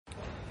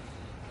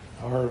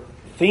Our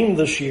theme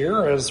this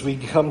year, as we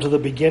come to the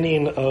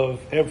beginning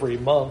of every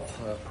month,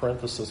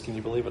 parenthesis, can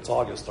you believe it's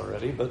August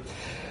already?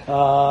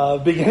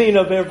 But beginning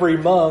of every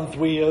month,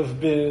 we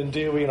have been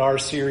doing our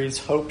series,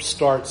 Hope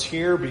Starts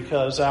Here,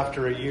 because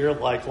after a year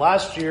like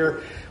last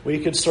year, we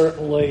could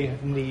certainly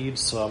need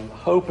some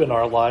hope in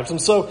our lives.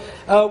 And so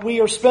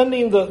we are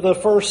spending the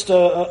first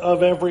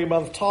of every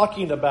month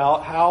talking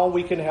about how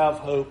we can have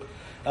hope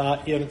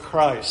in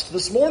Christ.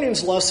 This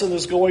morning's lesson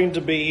is going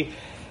to be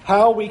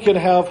how we can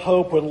have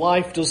hope when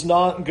life does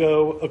not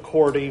go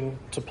according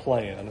to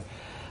plan.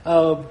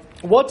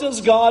 What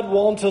does God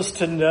want us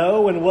to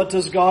know, and what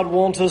does God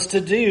want us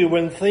to do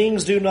when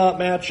things do not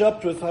match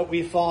up with what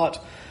we thought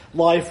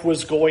life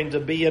was going to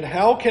be? And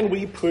how can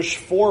we push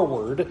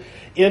forward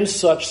in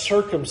such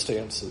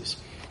circumstances?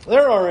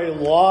 There are a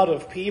lot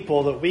of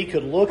people that we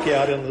could look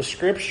at in the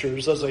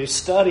Scriptures as a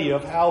study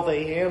of how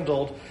they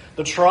handled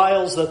the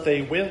trials that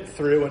they went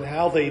through and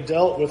how they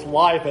dealt with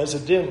life as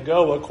it didn't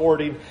go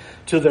according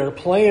to their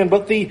plan.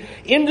 But the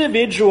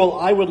individual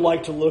I would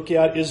like to look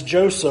at is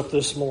Joseph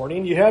this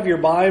morning. You have your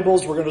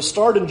Bibles. We're going to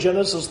start in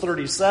Genesis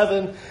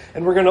 37,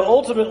 and we're going to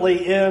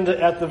ultimately end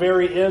at the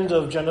very end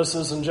of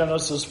Genesis in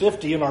Genesis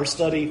 50 in our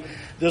study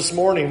this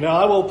morning.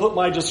 Now, I will put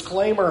my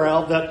disclaimer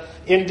out that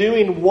in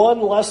doing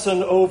one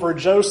lesson over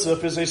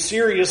Joseph is a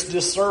serious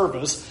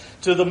disservice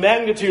to the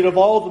magnitude of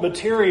all the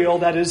material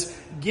that is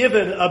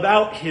given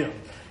about him.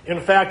 In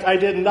fact, I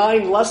did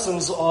 9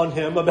 lessons on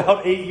him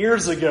about 8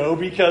 years ago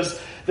because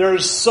there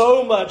is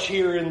so much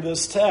here in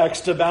this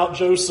text about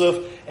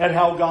Joseph and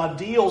how God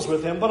deals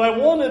with him. But I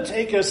want to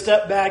take a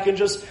step back and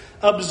just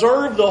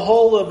observe the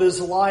whole of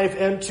his life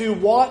and to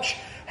watch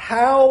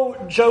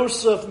how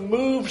Joseph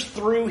moves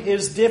through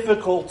his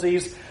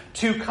difficulties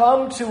to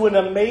come to an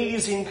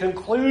amazing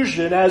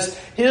conclusion, as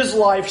his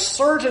life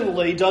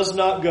certainly does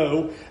not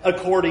go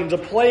according to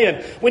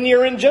plan. When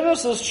you're in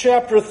Genesis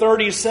chapter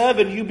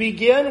 37, you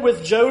begin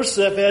with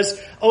Joseph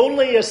as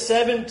only a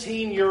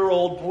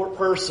 17-year-old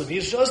person.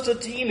 He's just a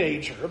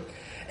teenager.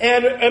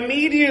 And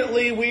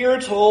immediately we are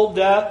told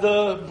that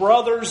the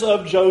brothers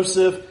of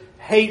Joseph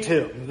hate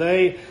him.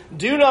 They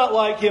do not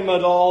like him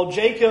at all.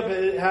 Jacob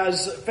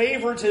has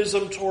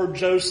favoritism toward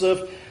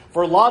Joseph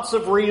for lots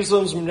of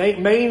reasons,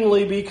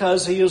 mainly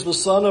because he is the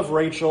son of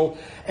Rachel.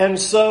 And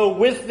so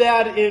with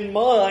that in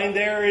mind,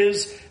 there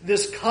is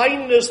this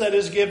kindness that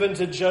is given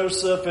to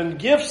Joseph and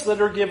gifts that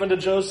are given to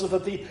Joseph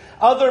that the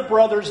other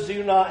brothers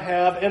do not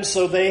have, and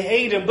so they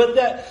hate him. But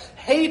that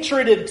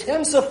hatred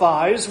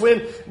intensifies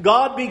when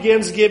God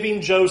begins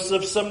giving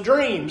Joseph some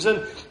dreams.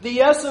 And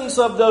the essence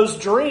of those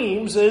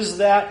dreams is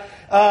that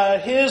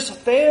his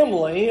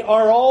family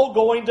are all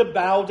going to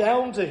bow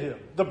down to him.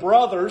 The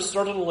brothers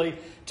certainly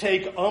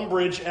take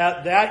umbrage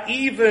at that.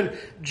 Even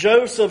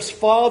Joseph's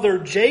father,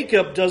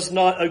 Jacob, does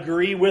not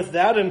agree with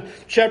that. In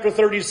chapter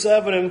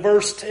 37 and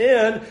verse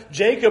 10,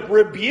 Jacob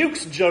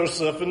rebukes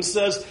Joseph and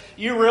says,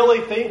 "You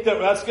really think that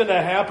that's going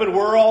to happen?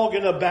 We're all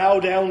going to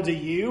bow down to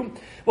you?"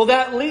 Well,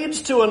 that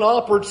leads to an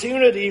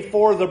opportunity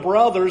for the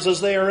brothers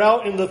as they are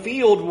out in the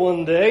field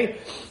one day.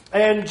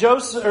 And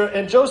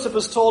Joseph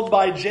is told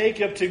by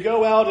Jacob to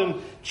go out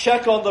and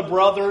check on the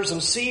brothers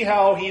and see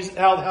how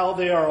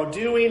they are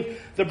doing.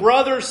 The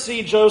brothers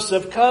see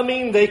Joseph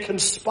coming. They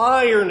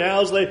conspire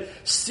now as they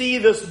see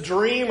this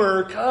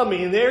dreamer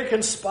coming. They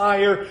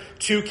conspire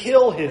to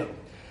kill him.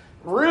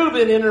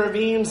 Reuben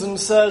intervenes and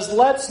says,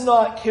 "Let's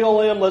not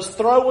kill him. Let's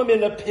throw him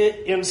in a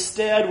pit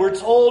instead." We're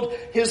told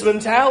his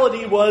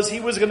mentality was he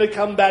was going to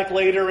come back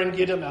later and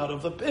get him out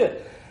of the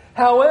pit.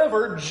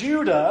 However,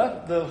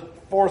 Judah, the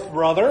fourth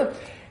brother,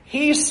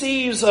 he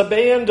sees a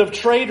band of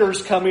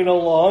traders coming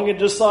along and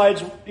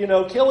decides,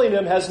 killing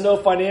him has no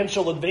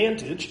financial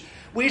advantage.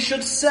 We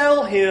should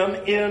sell him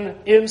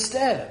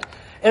instead.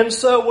 And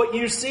so what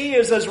you see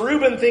is, as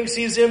Reuben thinks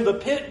he's in the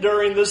pit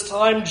during this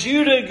time,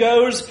 Judah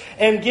goes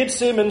and gets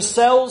him and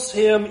sells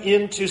him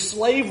into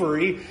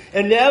slavery,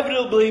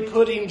 inevitably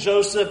putting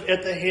Joseph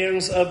at the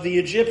hands of the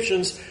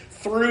Egyptians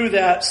through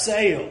that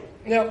sale.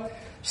 Now,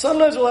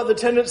 sometimes we'll have the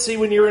tendency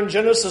when you're in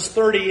Genesis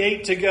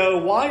 38 to go,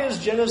 why is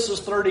Genesis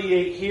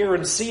 38 here,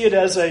 and see it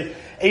as a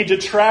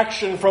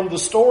detraction from the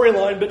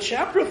storyline. But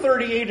chapter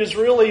 38 is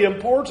really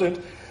important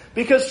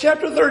because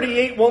chapter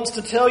 38 wants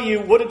to tell you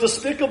what a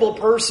despicable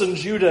person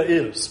Judah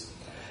is.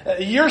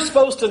 You're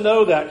supposed to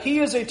know that. He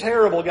is a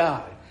terrible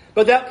guy.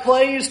 But that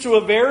plays to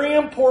a very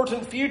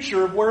important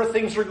future of where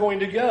things are going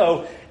to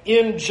go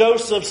in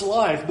Joseph's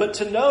life. But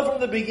to know from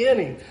the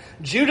beginning,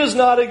 Judah's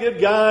not a good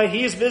guy.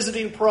 He's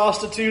visiting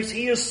prostitutes.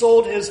 He has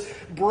sold his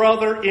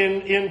brother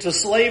into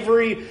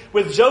slavery.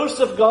 With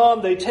Joseph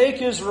gone, they take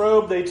his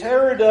robe, they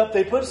tear it up,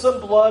 they put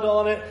some blood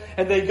on it,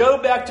 and they go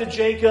back to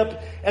Jacob.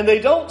 And they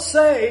don't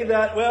say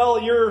that,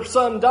 well, your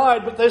son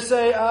died, but they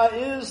say,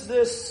 is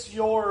this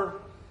your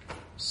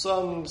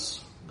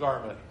son's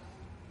garment?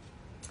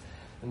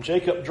 And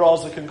Jacob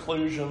draws the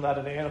conclusion that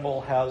an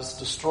animal has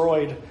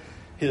destroyed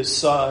his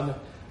son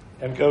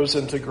and goes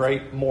into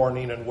great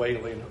mourning and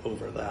wailing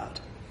over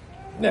that.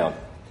 Now,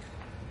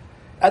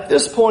 at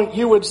this point,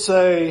 you would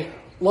say,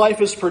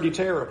 life is pretty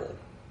terrible.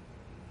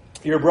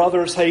 Your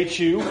brothers hate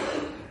you.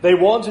 They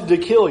wanted to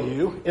kill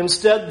you.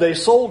 Instead, they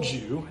sold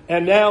you.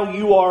 And now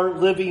you are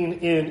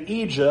living in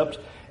Egypt,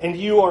 and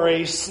you are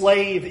a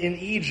slave in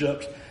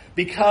Egypt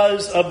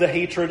because of the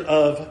hatred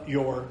of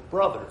your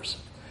brothers.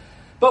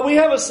 But we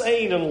have a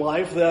saying in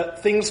life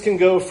that things can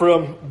go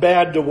from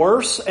bad to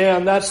worse,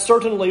 and that's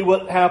certainly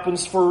what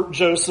happens for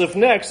Joseph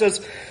next. As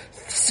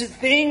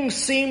things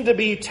seem to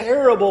be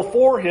terrible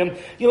for him,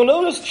 you'll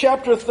notice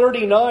chapter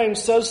 39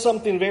 says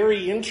something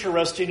very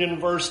interesting in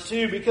verse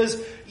 2,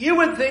 because you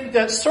would think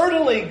that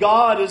certainly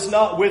God is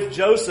not with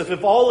Joseph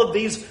if all of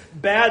these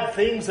bad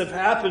things have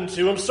happened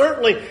to him.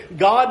 Certainly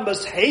God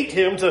must hate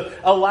him to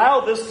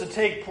allow this to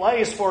take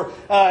place, for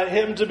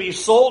him to be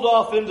sold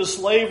off into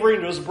slavery,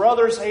 and his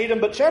brothers hate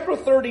him. But chapter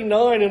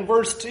 39 in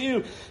verse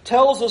 2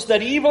 tells us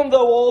that even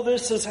though all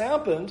this has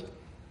happened,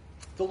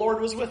 the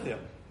Lord was with him.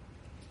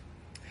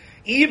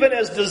 Even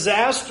as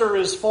disaster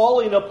is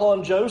falling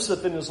upon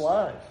Joseph in his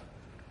life,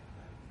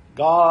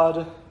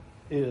 God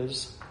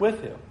is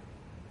with him.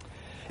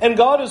 And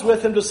God is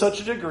with him to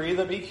such a degree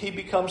that he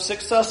becomes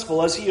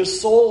successful as he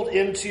is sold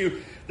into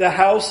the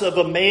house of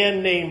a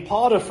man named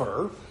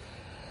Potiphar.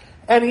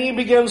 And he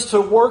begins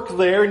to work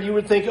there, and you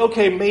would think,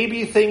 okay,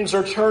 maybe things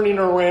are turning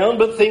around,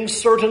 but things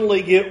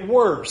certainly get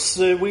worse.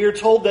 We are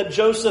told that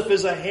Joseph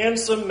is a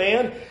handsome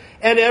man,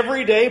 and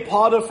every day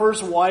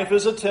Potiphar's wife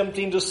is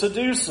attempting to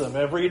seduce him.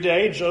 Every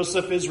day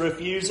Joseph is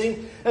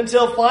refusing,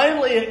 until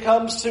finally it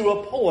comes to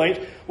a point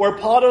where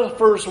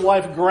Potiphar's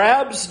wife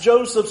grabs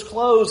Joseph's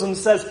clothes and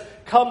says,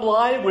 "Come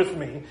lie with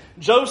me."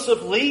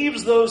 Joseph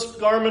leaves those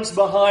garments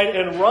behind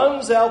and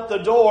runs out the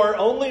door,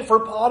 only for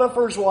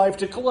Potiphar's wife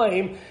to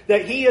claim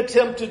that he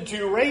attempted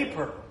to rape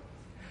her,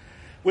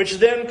 which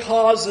then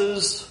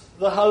causes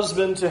the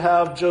husband to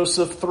have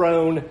Joseph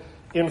thrown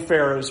in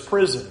Pharaoh's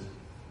prison.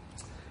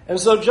 And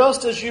so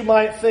just as you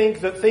might think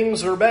that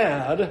things are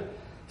bad,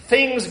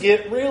 things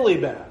get really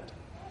bad.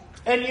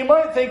 And you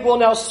might think, well,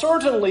 now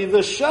certainly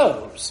this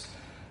shows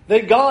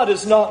that God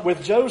is not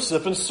with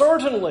Joseph, and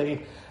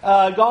certainly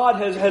God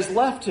has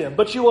left him.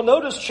 But you will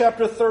notice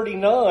chapter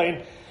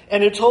 39,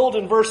 and it told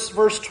in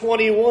verse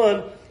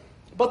 21,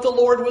 but the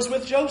Lord was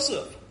with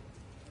Joseph.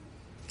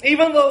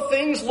 Even though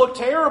things look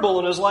terrible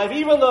in his life,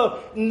 even though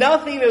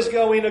nothing is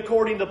going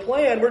according to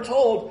plan, we're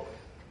told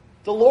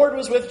the Lord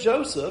was with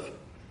Joseph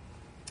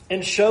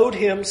and showed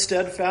him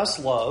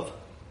steadfast love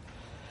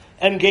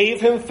and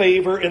gave him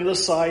favor in the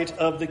sight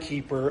of the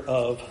keeper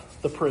of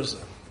the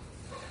prison.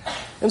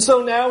 And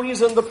so now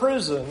he's in the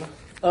prison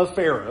of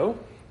Pharaoh.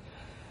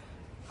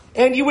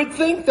 And you would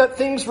think that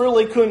things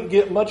really couldn't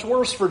get much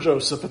worse for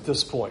Joseph at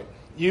this point.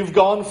 You've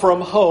gone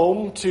from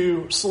home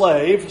to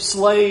slave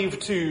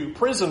to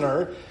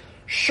prisoner.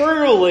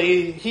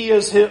 Surely he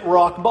has hit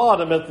rock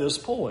bottom at this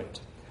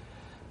point.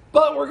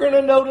 But we're going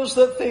to notice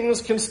that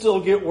things can still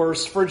get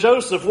worse for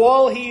Joseph.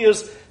 While he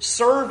is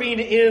serving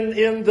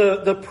in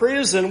the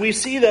prison, we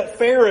see that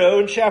Pharaoh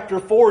in chapter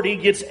 40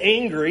 gets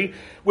angry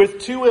with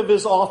two of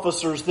his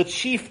officers, the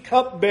chief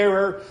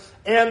cupbearer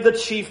and the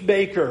chief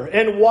baker.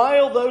 And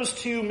while those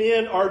two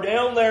men are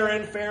down there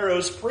in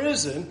Pharaoh's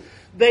prison,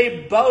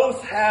 they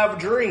both have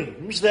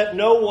dreams that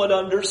no one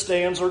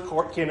understands or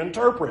can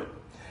interpret.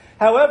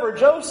 However,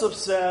 Joseph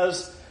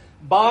says,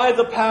 by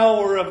the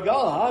power of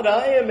God,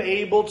 I am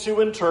able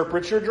to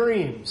interpret your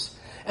dreams.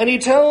 And he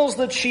tells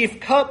the chief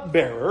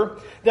cupbearer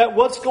that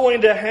what's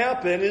going to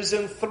happen is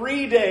in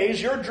 3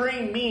 days, your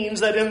dream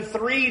means that in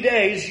 3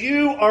 days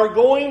you are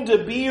going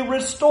to be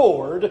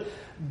restored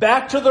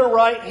back to the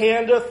right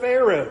hand of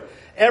Pharaoh.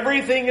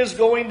 Everything is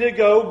going to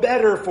go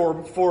better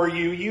for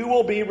you. You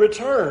will be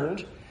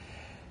returned.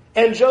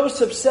 And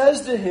Joseph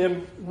says to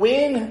him,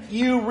 when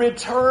you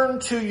return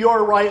to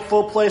your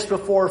rightful place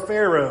before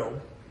Pharaoh,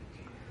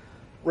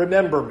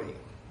 remember me.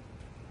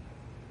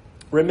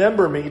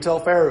 Remember me, tell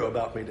Pharaoh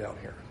about me down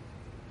here.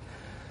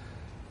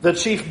 The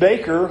chief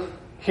baker,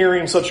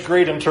 hearing such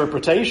great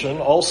interpretation,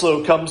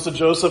 also comes to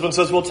Joseph and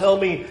says, well, tell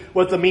me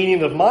what the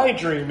meaning of my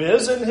dream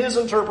is. And his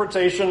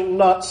interpretation,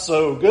 not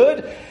so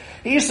good.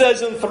 He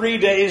says in 3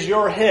 days,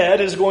 your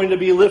head is going to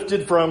be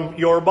lifted from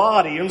your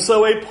body. And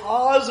so a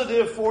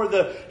positive for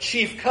the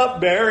chief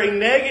cupbearer, a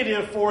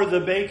negative for the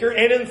baker.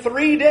 And in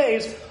 3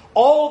 days,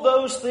 all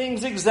those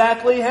things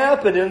exactly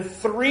happen. In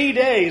 3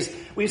 days,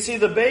 we see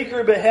the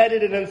baker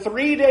beheaded, and in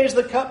 3 days,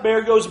 the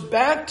cupbearer goes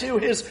back to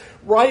his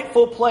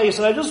rightful place.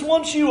 And I just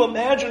want you to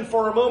imagine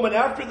for a moment,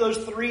 after those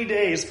 3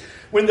 days,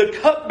 when the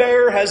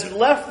cupbearer has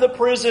left the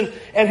prison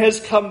and has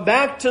come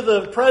back to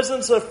the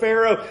presence of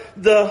Pharaoh,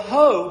 the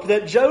hope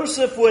that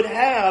Joseph would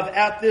have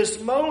at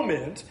this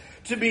moment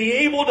to be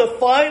able to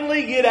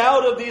finally get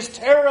out of these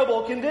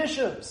terrible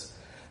conditions.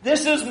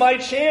 This is my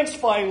chance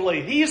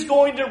finally. He's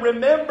going to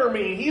remember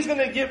me. He's going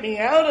to get me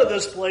out of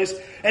this place.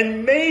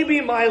 And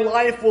maybe my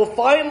life will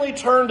finally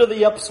turn to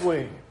the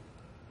upswing.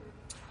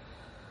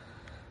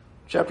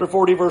 Chapter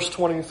 40 verse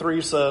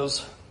 23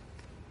 says,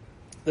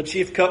 the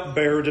chief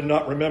cupbearer did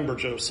not remember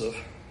Joseph,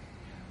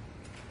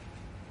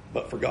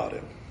 but forgot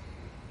him.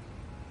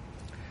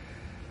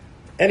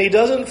 And he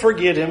doesn't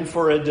forget him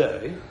for a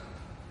day,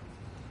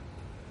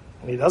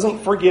 And he doesn't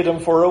forget him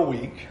for a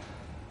week.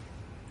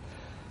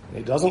 And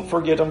he doesn't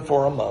forget him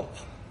for a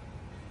month.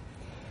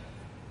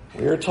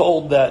 We are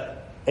told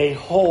that a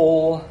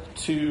whole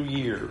 2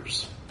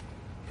 years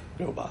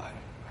go by.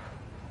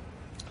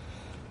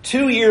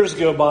 2 years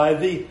go by.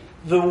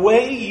 The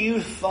way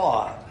you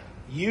thought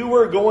you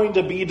were going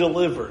to be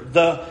delivered,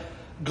 the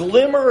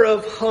glimmer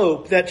of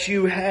hope that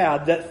you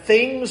had that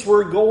things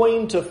were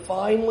going to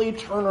finally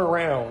turn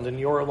around in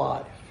your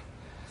life.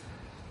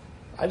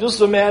 I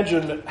just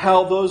imagine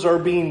how those are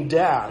being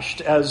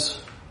dashed as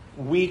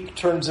week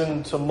turns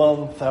into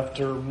month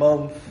after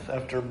month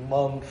after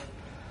month.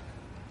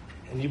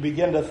 And you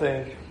begin to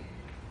think,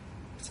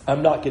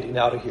 I'm not getting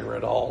out of here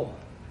at all.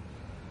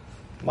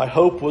 My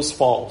hope was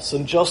false.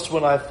 And just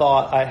when I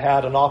thought I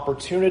had an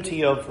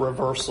opportunity of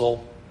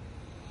reversal,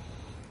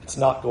 it's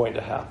not going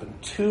to happen.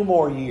 2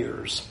 more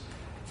years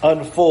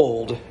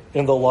unfold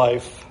in the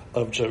life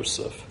of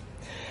Joseph.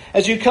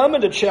 As you come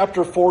into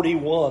chapter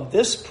 41,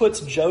 this puts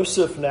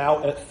Joseph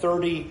now at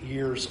 30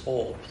 years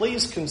old.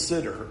 Please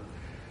consider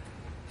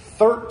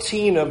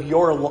 13 of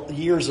your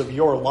years of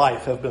your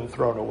life have been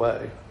thrown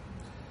away.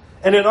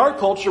 And in our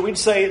culture, we'd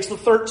say it's the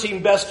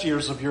 13 best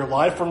years of your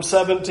life from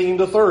 17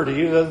 to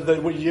 30.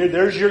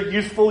 There's your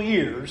youthful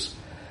years.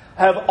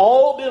 Have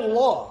all been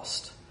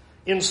lost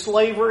in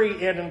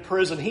slavery and in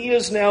prison. He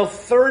is now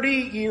 30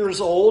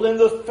 years old, and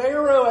the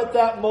Pharaoh at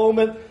that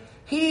moment,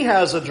 he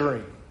has a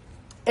dream.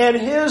 And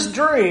his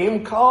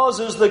dream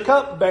causes the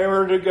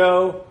cupbearer to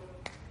go,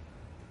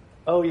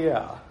 oh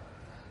yeah,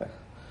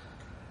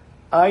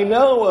 I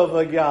know of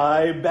a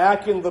guy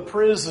back in the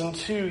prison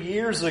 2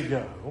 years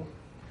ago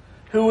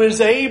who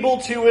is able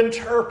to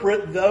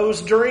interpret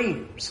those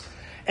dreams.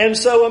 And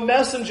so a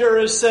messenger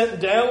is sent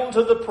down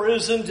to the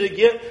prison to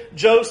get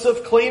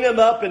Joseph, clean him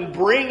up, and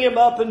bring him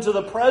up into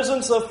the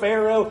presence of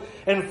Pharaoh.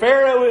 And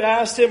Pharaoh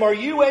asked him, are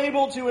you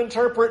able to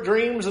interpret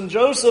dreams? And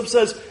Joseph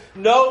says,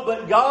 no,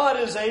 but God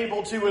is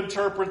able to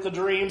interpret the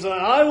dreams, and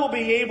I will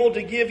be able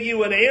to give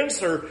you an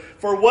answer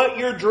for what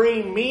your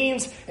dream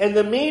means. And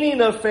the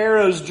meaning of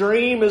Pharaoh's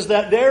dream is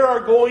that there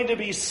are going to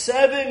be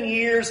 7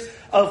 years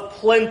of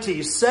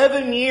plenty,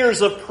 7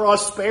 years of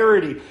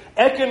prosperity,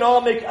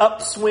 economic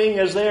upswing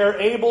as they are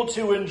able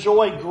to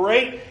enjoy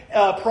great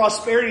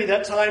prosperity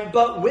that time.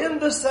 But when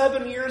the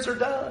 7 years are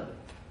done,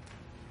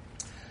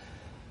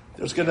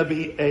 there's going to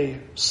be a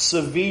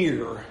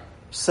severe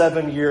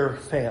 7-year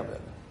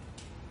famine.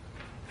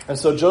 And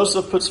so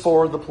Joseph puts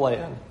forward the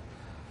plan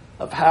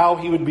of how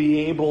he would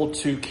be able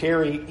to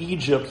carry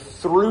Egypt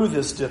through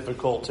this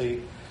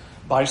difficulty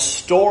by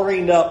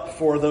storing up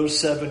for those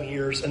 7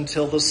 years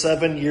until the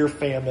 7-year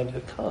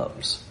famine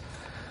comes.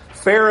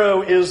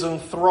 Pharaoh is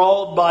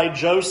enthralled by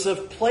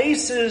Joseph,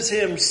 places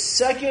him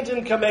second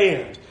in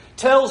command,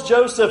 tells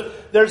Joseph,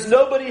 there's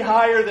nobody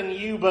higher than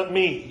you but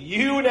me.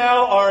 You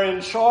now are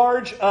in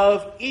charge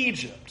of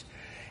Egypt.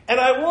 And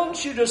I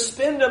want you to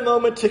spend a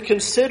moment to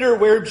consider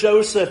where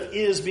Joseph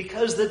is,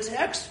 because the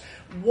text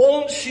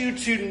wants you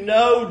to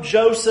know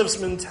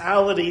Joseph's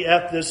mentality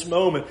at this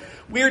moment.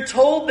 We're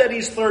told that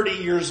he's 30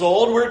 years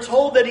old. We're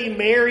told that he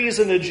marries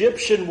an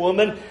Egyptian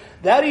woman.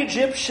 That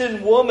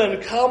Egyptian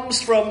woman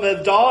comes from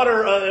is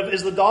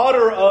the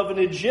daughter of an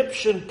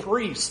Egyptian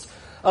priest,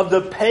 of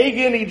the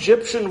pagan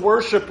Egyptian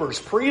worshipers,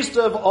 priest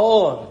of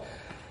On.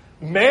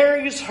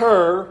 Marries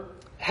her,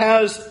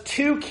 has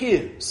 2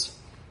 kids,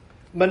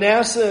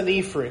 Manasseh and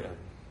Ephraim.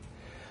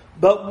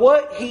 But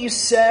what he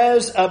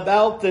says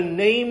about the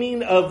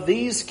naming of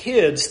these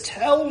kids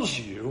tells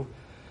you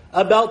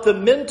about the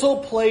mental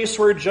place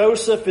where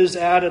Joseph is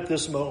at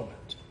this moment.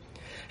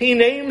 He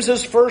names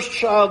his first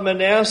child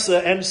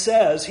Manasseh and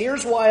says,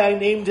 here's why I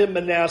named him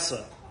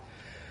Manasseh.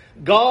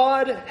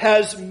 God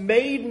has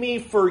made me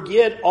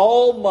forget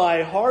all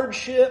my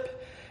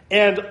hardship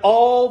and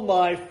all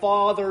my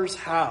father's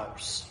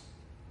house.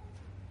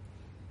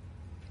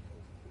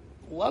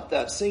 Let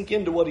that sink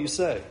into what he's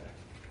saying.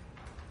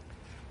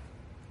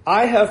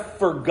 I have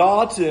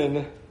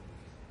forgotten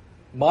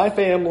my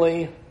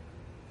family,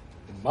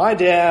 my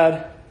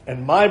dad,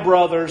 and my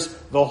brothers,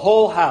 the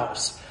whole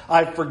house.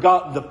 I've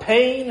forgotten the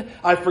pain,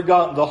 I've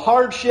forgotten the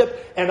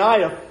hardship, and I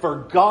have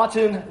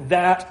forgotten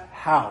that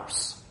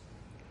house.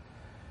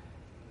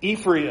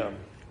 Ephraim,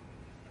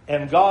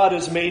 and God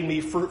has made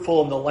me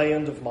fruitful in the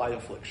land of my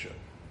affliction.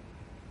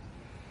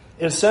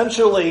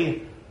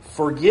 Essentially,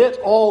 forget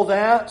all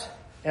that,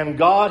 and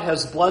God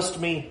has blessed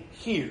me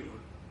here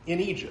in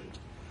Egypt.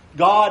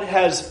 God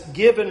has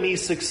given me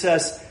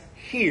success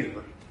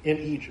here in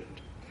Egypt.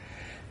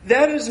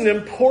 That is an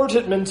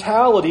important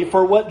mentality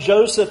for what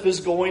Joseph is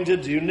going to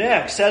do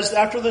next. As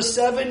after the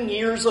 7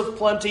 years of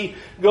plenty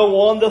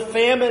go on, the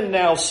famine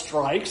now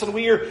strikes, and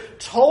we are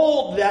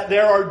told that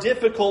there are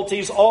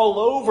difficulties all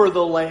over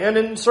the land,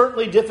 and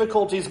certainly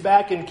difficulties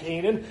back in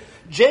Canaan.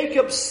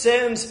 Jacob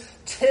sends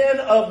 10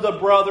 of the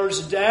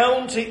brothers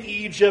down to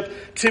Egypt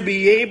to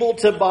be able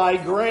to buy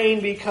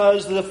grain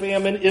because the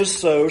famine is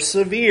so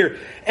severe.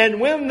 And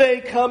when they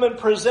come and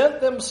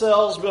present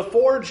themselves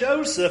before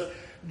Joseph,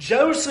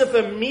 Joseph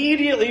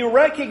immediately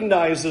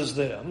recognizes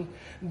them.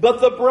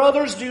 but the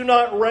brothers do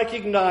not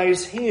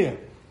recognize him.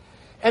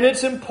 And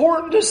it's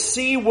important to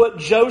see what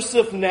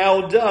Joseph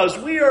now does.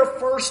 We are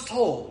first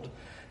told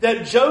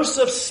that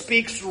Joseph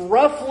speaks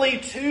roughly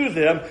to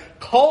them,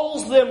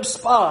 calls them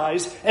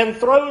spies, and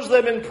throws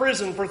them in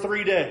prison for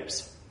 3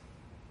 days.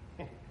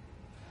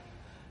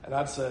 And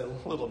I'd say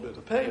a little bit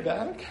of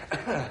payback.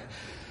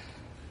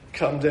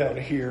 Come down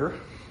here.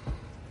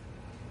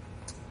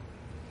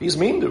 He's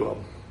mean to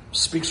them.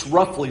 Speaks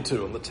roughly to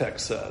them, the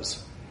text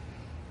says.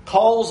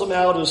 Calls them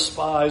out as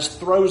spies,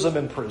 throws them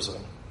in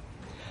prison.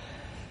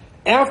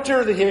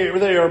 After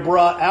they are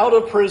brought out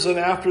of prison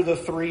after the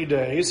 3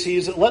 days,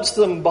 he lets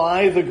them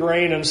buy the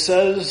grain and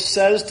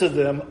says to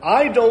them,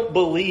 I don't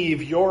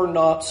believe you're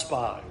not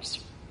spies.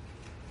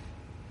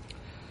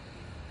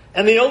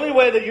 And the only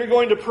way that you're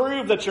going to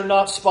prove that you're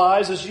not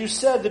spies is you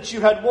said that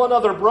you had one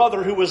other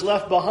brother who was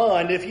left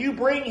behind. If you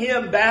bring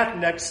him back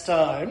next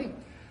time,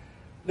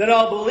 then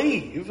I'll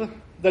believe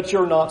that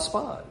you're not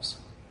spies.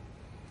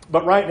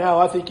 But right now,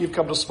 I think you've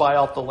come to spy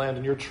out the land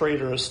and you're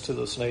traitorous to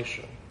this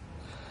nation.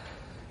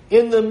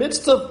 In the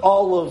midst of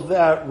all of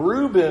that,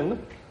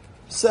 Reuben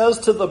says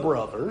to the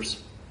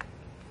brothers,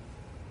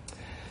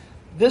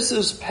 this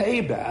is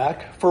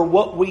payback for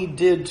what we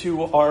did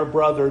to our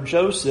brother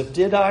Joseph.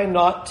 Did I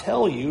not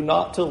tell you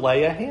not to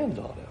lay a hand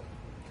on him?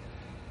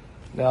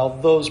 Now,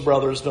 those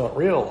brothers don't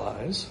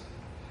realize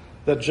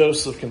that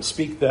Joseph can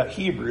speak that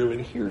Hebrew and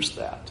hears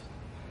that.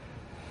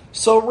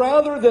 So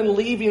rather than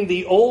leaving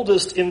the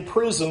oldest in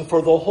prison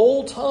for the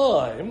whole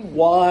time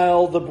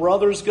while the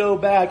brothers go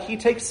back, he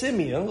takes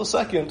Simeon, the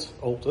second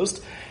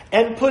oldest,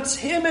 and puts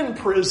him in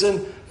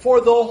prison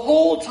for the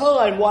whole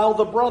time while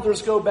the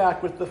brothers go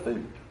back with the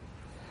food.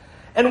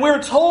 And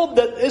we're told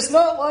that it's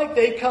not like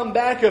they come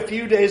back a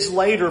few days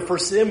later for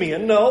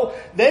Simeon. No,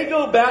 they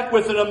go back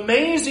with an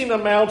amazing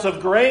amount of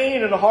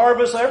grain and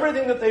harvest,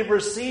 everything that they've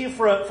received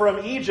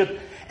from Egypt.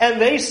 And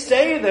they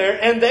stay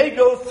there and they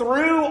go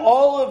through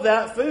all of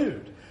that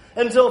food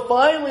until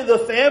finally the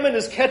famine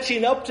is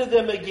catching up to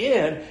them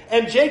again.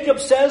 And Jacob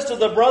says to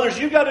the brothers,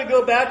 you got to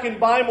go back and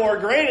buy more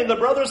grain. And the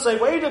brothers say,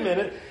 wait a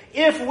minute,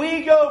 if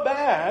we go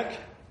back,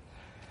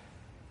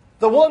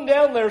 the one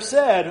down there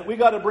said, we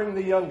got to bring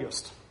the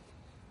youngest.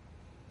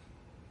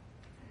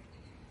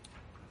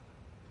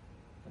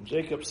 And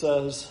Jacob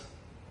says,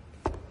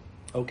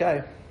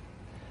 okay.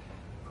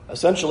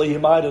 Essentially, you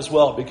might as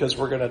well because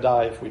we're going to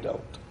die if we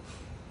don't.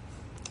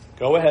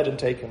 Go ahead and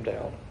take him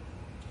down.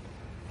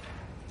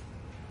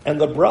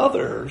 And the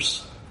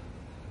brothers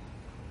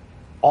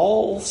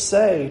all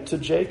say to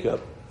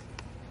Jacob,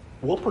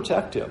 we'll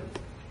protect him.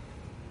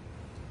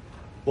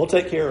 We'll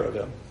take care of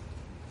him.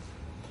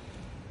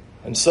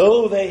 And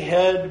so they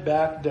head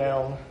back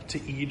down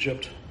to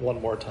Egypt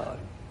one more time.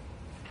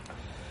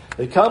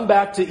 They come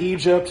back to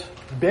Egypt.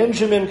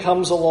 Benjamin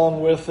comes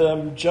along with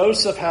them.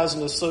 Joseph has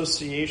an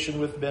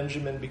association with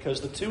Benjamin because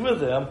the two of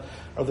them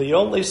are the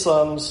only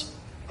sons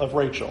of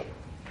Rachel.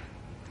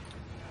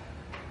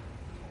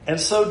 And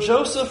so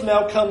Joseph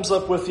now comes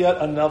up with yet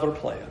another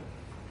plan.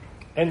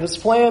 And his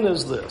plan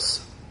is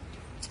this.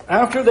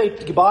 After they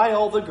buy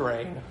all the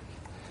grain,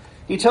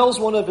 he tells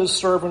one of his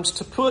servants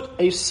to put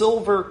a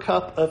silver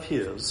cup of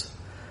his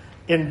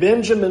in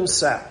Benjamin's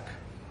sack.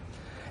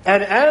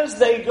 And as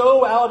they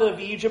go out of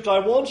Egypt, I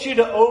want you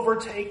to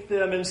overtake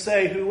them and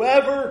say,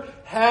 whoever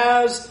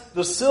has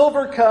the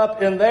silver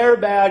cup in their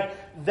bag,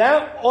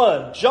 that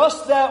one,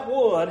 just that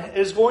one,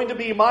 is going to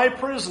be my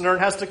prisoner and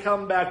has to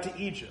come back to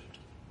Egypt.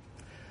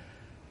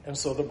 And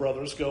so the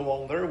brothers go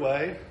on their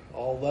way.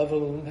 All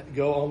 11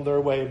 go on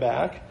their way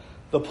back.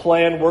 The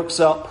plan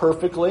works out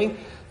perfectly.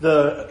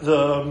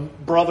 The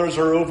brothers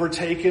are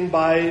overtaken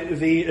by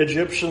the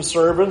Egyptian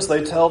servants.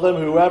 They tell them,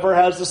 whoever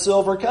has the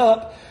silver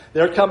cup,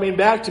 they're coming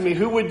back to me.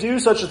 Who would do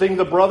such a thing?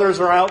 The brothers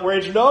are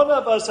outraged. None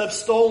of us have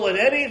stolen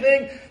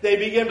anything. They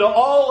begin to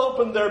all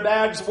open their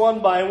bags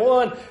one by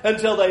one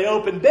until they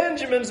open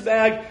Benjamin's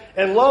bag.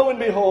 And lo and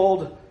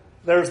behold,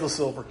 there's the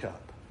silver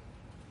cup.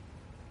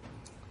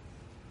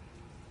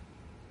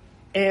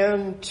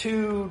 And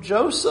to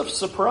Joseph's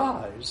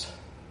surprise,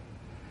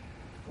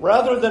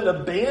 rather than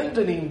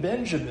abandoning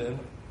Benjamin,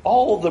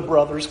 all the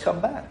brothers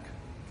come back.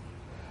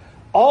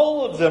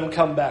 All of them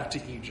come back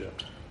to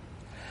Egypt.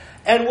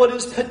 And what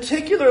is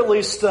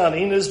particularly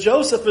stunning is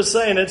Joseph is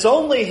saying it's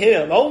only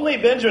him, only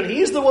Benjamin.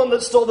 He's the one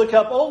that stole the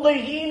cup. Only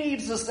he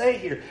needs to stay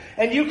here.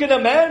 And you can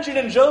imagine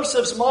in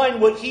Joseph's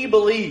mind what he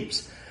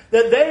believes.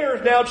 That they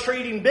are now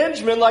treating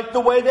Benjamin like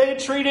the way they had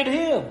treated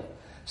him.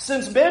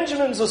 Since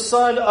Benjamin's a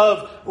son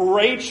of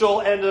Rachel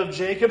and of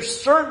Jacob,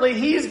 certainly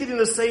he's getting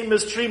the same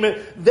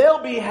mistreatment.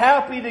 They'll be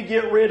happy to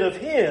get rid of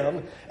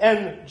him.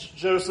 And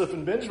Joseph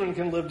and Benjamin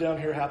can live down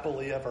here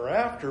happily ever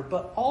after.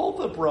 But all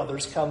the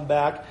brothers come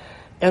back.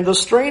 And the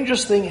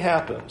strangest thing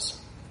happens.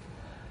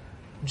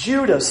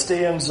 Judah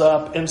stands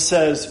up and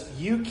says,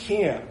 you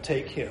can't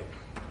take him.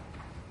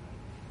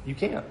 You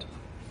can't.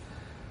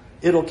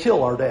 It'll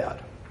kill our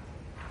dad.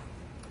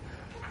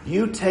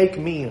 You take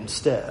me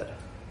instead.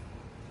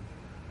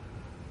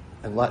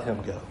 And let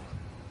him go.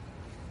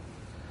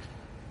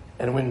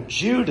 And when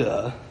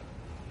Judah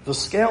the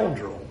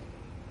scoundrel,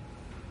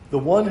 the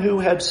one who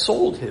had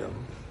sold him,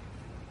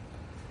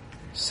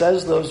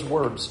 says those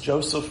words,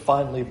 Joseph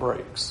finally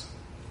breaks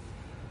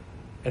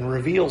and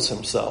reveals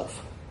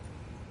himself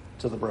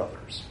to the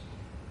brothers.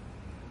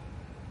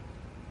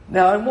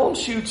 Now, I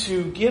want you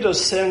to get a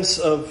sense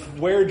of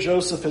where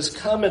Joseph has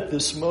come at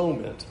this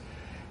moment,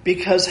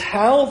 because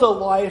how the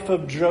life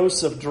of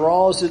Joseph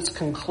draws its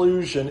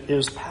conclusion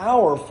is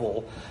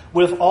powerful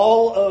with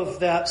all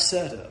of that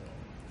setup.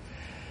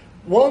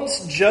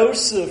 Once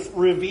Joseph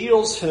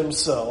reveals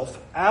himself,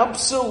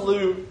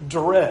 absolute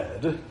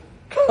dread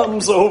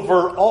comes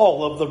over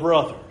all of the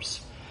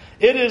brothers.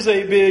 It is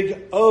a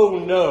big oh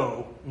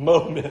no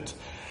moment.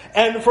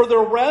 And for the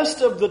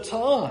rest of the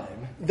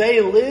time, they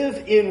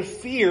live in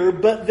fear,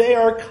 but they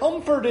are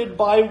comforted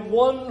by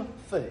one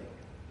thing.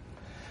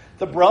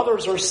 The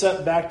brothers are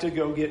sent back to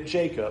go get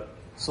Jacob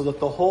so that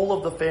the whole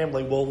of the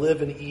family will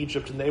live in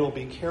Egypt and they will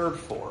be cared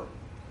for.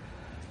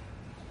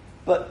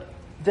 But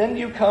then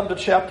you come to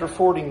chapter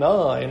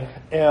 49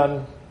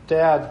 and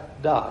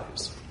Dad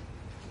dies.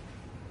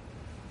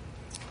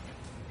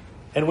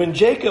 And when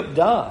Jacob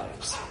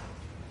dies,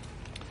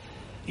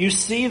 you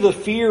see the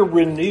fear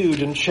renewed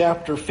in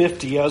chapter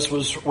 50 as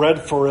was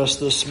read for us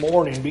this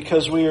morning,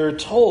 because we are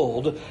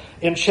told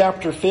in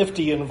chapter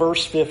 50 in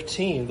verse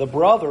 15, the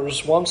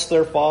brothers, once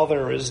their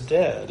father is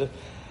dead,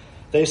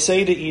 they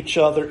say to each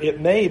other, "It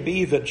may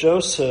be that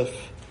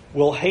Joseph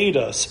will hate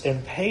us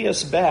and pay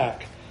us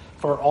back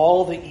for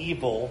all the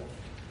evil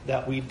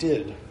that we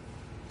did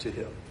to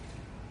him."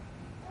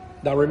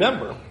 Now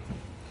remember,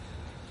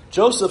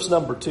 Joseph's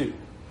number 2.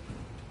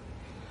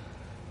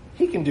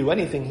 He can do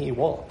anything he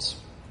wants.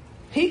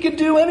 He could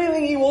do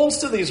anything he wants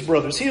to these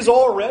brothers. He's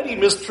already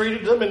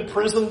mistreated them,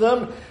 imprisoned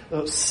them,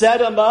 set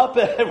them up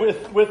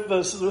with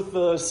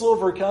the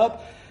silver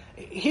cup.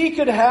 He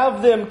could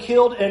have them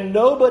killed and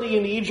nobody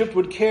in Egypt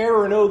would care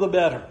or know the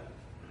better.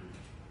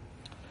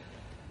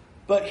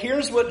 But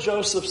here's what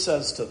Joseph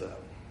says to them.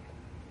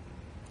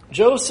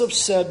 Joseph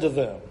said to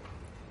them,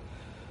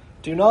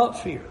 "Do not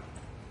fear.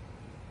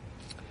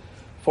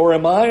 For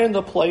am I in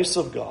the place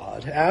of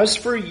God? As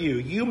for you,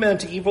 you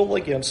meant evil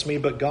against me,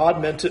 but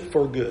God meant it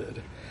for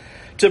good,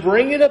 to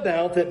bring it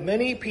about that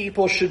many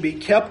people should be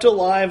kept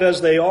alive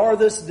as they are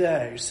this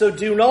day. So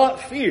do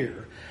not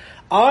fear.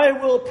 I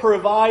will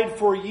provide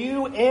for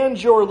you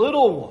and your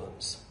little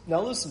ones."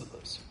 Now listen to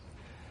this.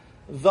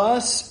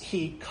 "Thus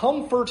he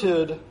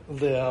comforted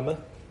them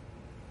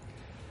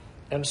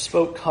and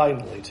spoke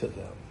kindly to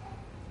them."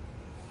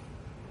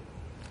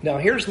 Now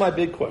here's my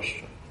big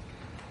question,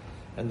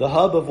 and the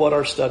hub of what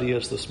our study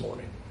is this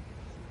morning.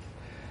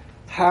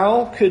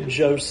 How could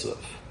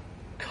Joseph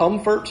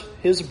comfort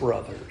his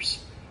brothers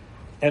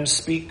and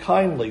speak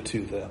kindly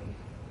to them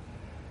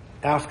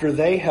after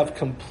they have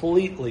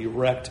completely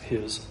wrecked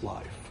his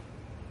life?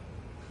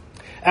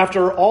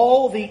 After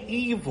all the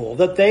evil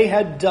that they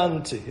had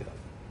done to him,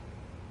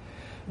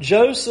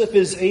 Joseph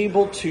is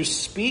able to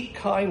speak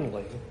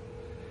kindly,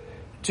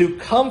 to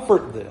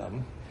comfort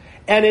them.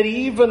 And it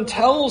even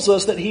tells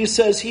us that he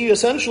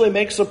essentially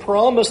makes a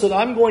promise that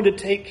I'm going to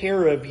take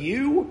care of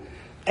you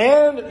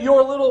and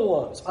your little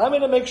ones. I'm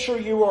going to make sure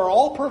you are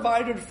all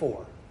provided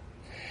for.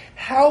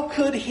 How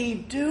could he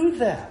do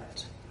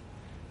that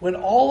when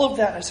all of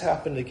that has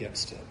happened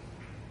against him?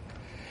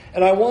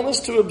 And I want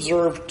us to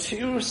observe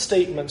 2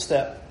 statements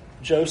that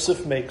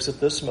Joseph makes at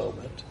this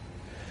moment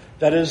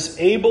that is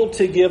able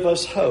to give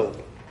us hope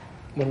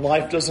when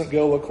life doesn't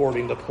go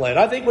according to plan.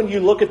 I think when you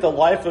look at the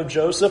life of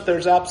Joseph,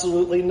 there's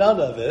absolutely none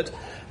of it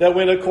that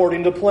went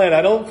according to plan.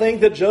 I don't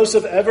think that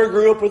Joseph ever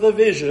grew up with a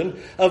vision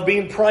of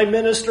being prime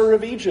minister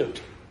of Egypt.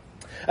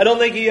 I don't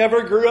think he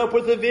ever grew up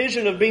with a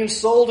vision of being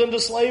sold into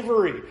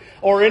slavery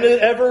or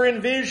ever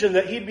envisioned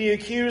that he'd be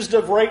accused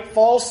of rape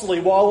falsely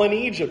while in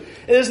Egypt.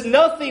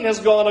 Nothing has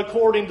gone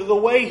according to the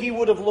way he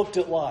would have looked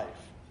at life.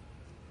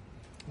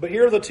 But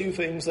here are the 2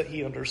 things that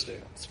he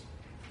understands.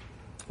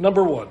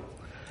 Number 1,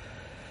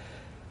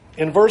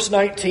 in verse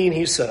 19,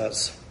 he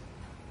says,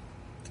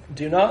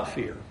 "Do not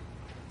fear,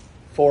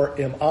 for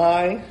am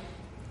I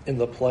in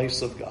the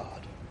place of God?"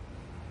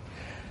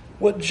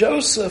 What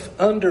Joseph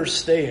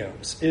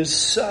understands is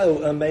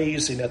so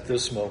amazing at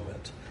this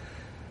moment,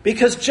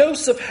 because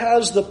Joseph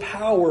has the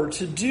power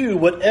to do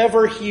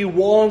whatever he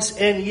wants,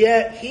 and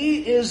yet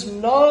he is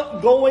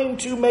not going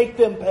to make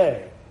them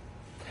pay.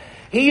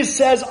 He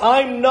says,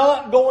 "I'm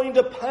not going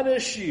to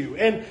punish you."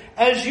 And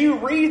as you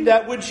read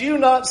that, would you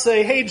not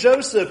say, "Hey,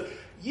 Joseph,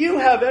 you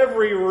have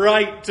every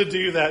right to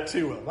do that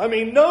to him"? I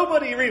mean,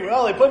 nobody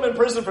they put him in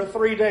prison for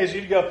 3 days.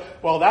 You'd go,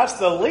 well, that's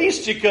the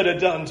least you could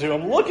have done to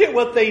him. Look at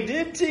what they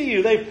did to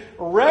you. They've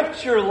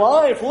wrecked your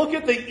life. Look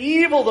at the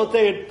evil that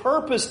they had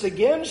purposed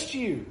against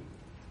you.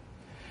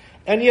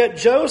 And yet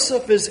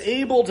Joseph is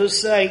able to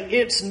say,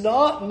 it's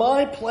not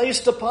my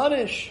place to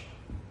punish.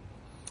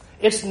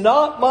 It's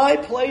not my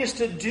place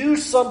to do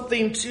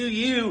something to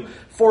you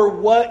for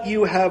what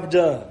you have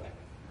done.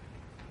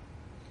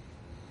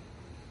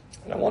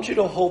 And I want you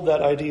to hold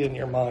that idea in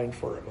your mind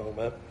for a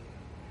moment,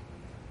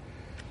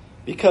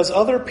 because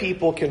other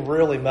people can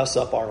really mess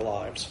up our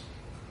lives.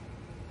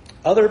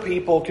 Other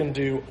people can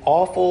do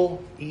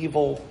awful,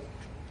 evil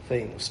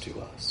things to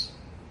us.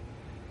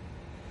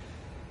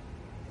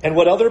 And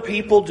what other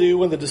people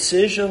do and the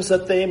decisions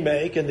that they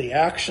make and the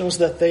actions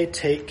that they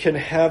take can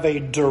have a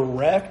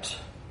direct,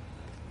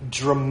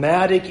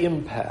 dramatic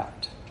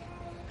impact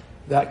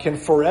that can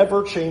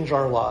forever change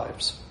our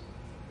lives.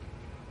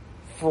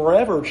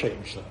 Forever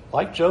change them.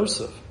 Like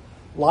Joseph.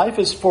 Life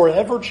is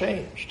forever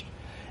changed.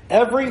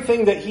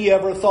 Everything that he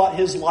ever thought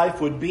his life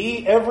would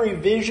be, every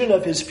vision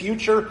of his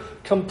future,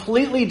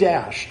 completely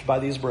dashed by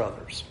these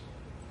brothers.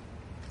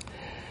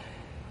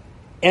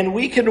 And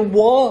we can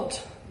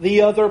want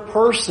the other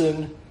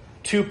person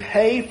to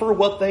pay for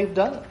what they've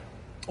done.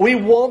 We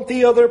want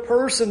the other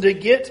person to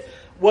get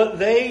what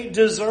they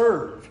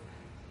deserve.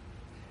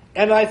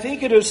 And I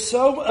think it is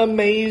so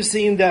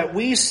amazing that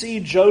we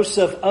see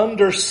Joseph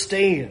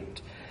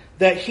understand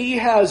that he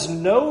has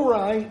no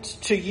right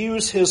to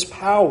use his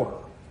power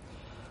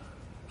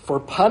for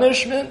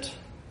punishment,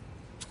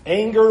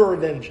 anger, or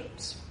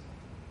vengeance.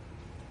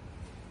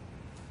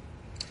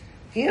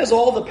 He has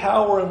all the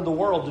power in the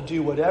world to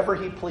do whatever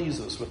he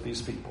pleases with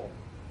these people.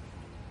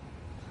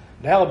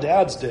 Now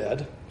Dad's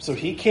dead, so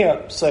he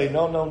can't say,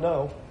 no, no,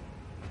 no.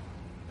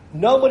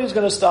 Nobody's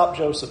going to stop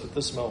Joseph at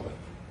this moment.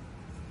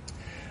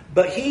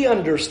 But he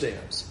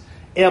understands,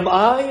 am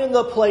I in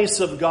the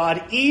place of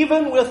God?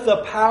 Even with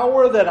the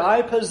power that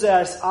I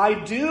possess, I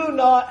do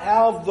not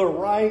have the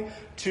right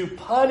to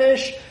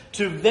punish,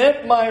 to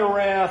vent my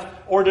wrath,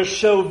 or to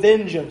show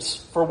vengeance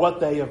for what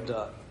they have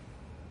done.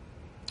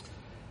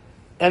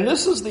 And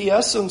this is the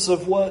essence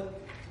of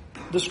what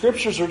the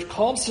Scriptures are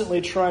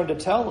constantly trying to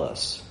tell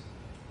us.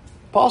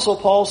 Apostle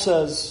Paul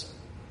says,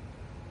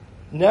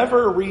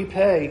 never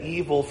repay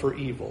evil for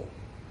evil.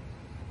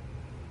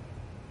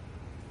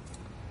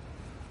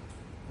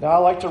 Now, I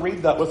like to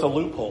read that with a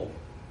loophole.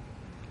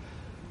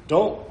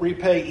 Don't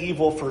repay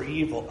evil for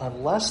evil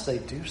unless they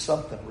do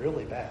something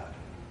really bad.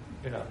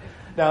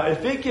 Now,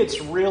 if it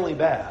gets really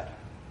bad,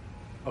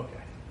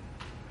 okay,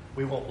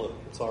 we won't look.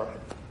 It's all right.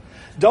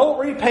 Don't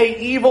repay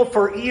evil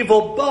for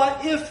evil,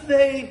 but if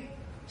they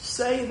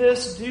say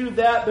this, do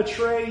that,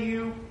 betray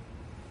you,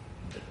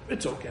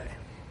 it's okay.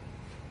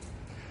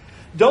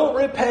 Don't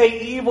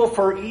repay evil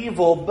for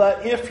evil,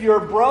 but if your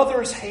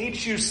brothers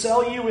hate you,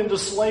 sell you into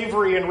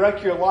slavery, and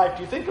wreck your life,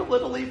 do you think a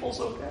little evil's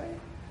okay?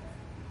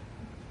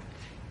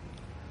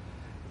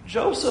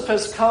 Joseph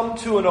has come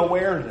to an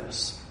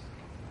awareness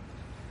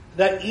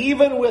that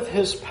even with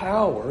his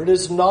power, it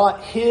is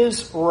not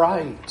his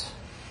right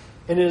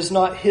and it is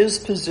not his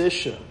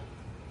position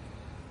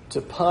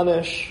to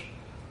punish,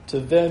 to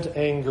vent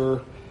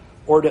anger,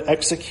 or to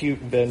execute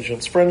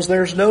vengeance. Friends,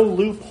 there's no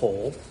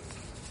loophole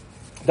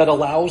that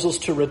allows us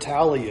to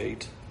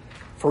retaliate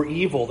for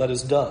evil that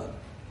is done.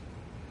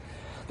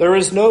 There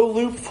is no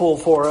loophole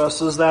for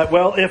us is that,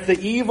 well, if the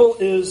evil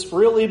is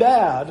really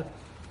bad,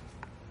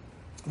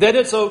 then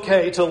it's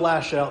okay to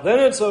lash out. Then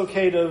it's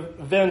okay to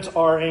vent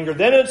our anger.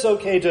 Then it's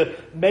okay to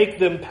make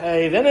them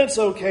pay. Then it's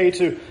okay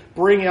to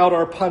bring out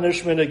our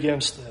punishment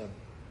against them.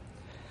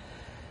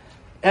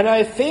 And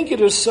I think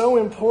it is so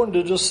important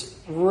to just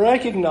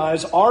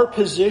recognize our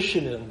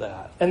position in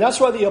that. And that's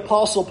why the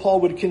Apostle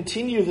Paul would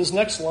continue this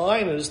next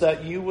line is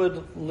that you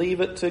would leave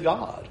it to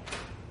God.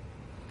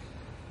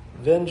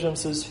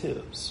 Vengeance is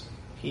his.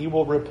 He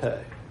will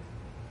repay.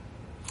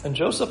 And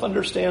Joseph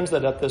understands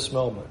that at this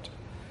moment.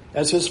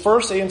 As his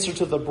first answer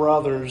to the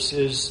brothers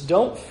is,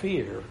 don't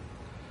fear.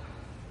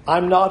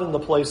 I'm not in the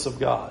place of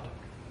God.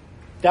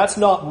 That's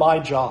not my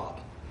job.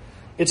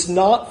 It's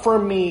not for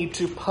me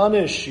to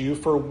punish you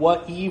for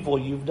what evil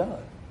you've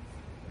done.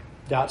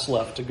 That's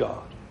left to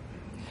God.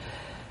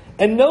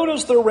 And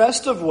notice the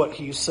rest of what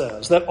he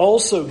says that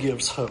also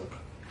gives hope.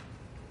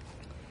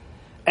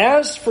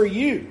 As for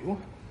you,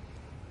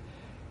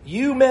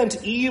 you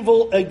meant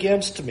evil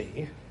against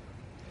me,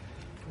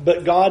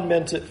 but God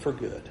meant it for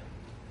good.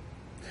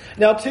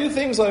 Now, two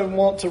things I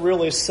want to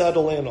really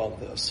settle in on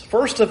this.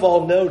 First of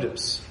all,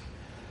 notice,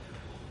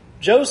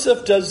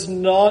 Joseph does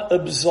not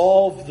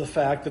absolve the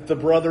fact that the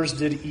brothers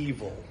did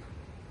evil.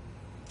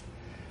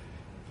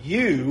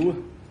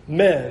 You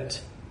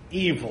meant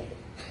evil.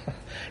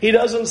 He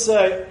doesn't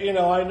say,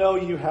 I know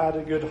you had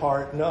a good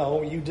heart.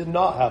 No, you did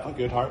not have a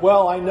good heart.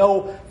 Well, I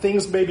know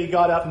things maybe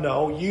got out.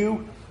 No,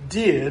 you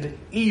did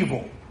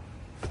evil.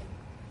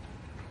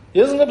 He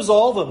doesn't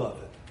absolve them of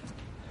it.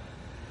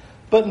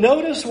 But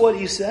notice what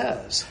he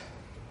says.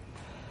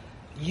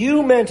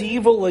 You meant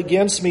evil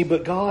against me,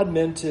 but God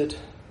meant it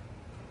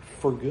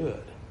for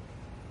good.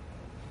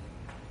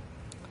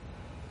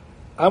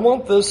 I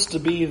want this to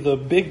be the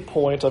big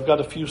point. I've got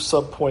a few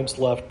sub-points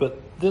left,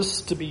 but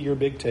this to be your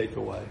big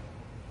takeaway.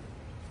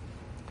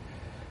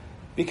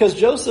 Because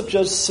Joseph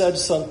just said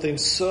something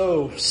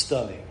so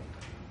stunning.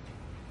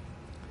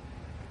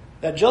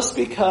 That just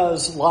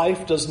because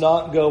life does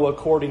not go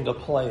according to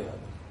plan,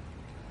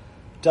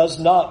 does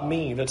not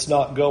mean it's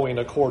not going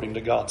according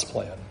to God's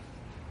plan.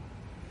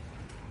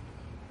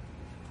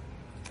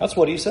 That's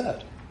what he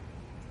said.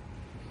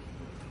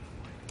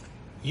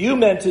 You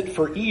meant it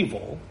for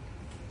evil.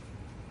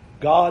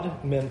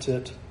 God meant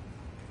it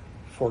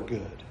for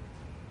good.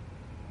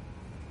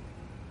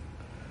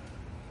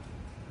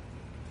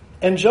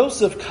 And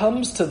Joseph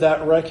comes to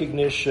that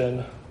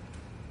recognition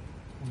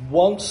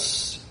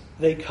once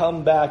they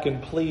come back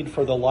and plead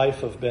for the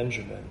life of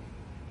Benjamin.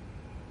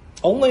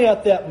 Only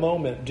at that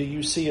moment do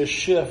you see a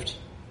shift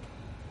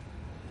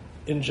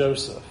in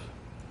Joseph.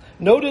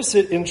 Notice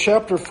it in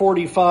chapter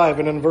 45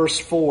 and in verse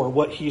 4,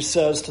 what he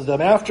says to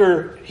them.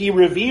 After he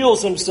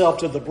reveals himself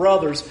to the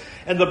brothers,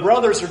 and the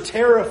brothers are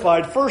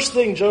terrified, first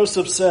thing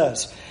Joseph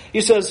says, he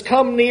says,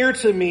 "Come near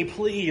to me,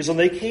 please." And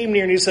they came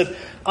near, and he said,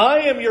 "I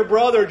am your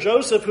brother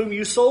Joseph, whom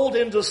you sold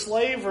into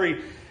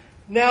slavery.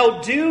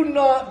 Now do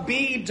not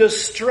be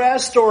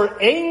distressed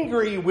or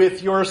angry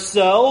with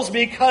yourselves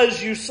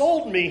because you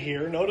sold me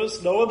here."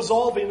 Notice, no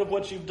absolving of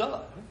what you've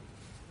done.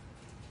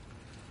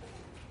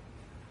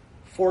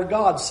 "For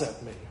God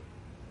sent me.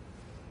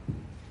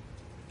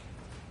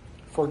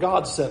 For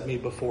God sent me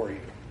before you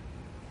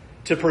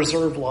to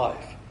preserve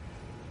life.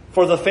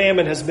 For the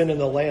famine has been in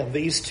the land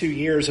these 2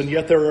 years, and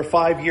yet there are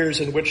 5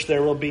 years in which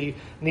there will be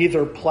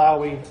neither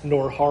plowing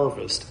nor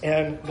harvest.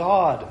 And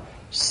God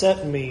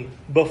sent me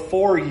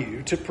before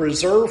you to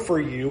preserve for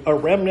you a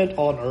remnant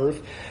on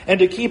earth and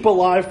to keep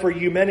alive for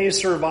you many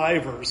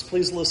survivors."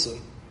 Please listen.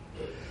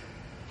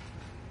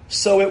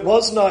 "So it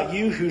was not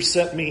you who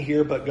sent me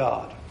here, but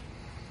God."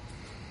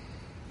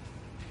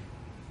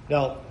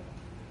 Now,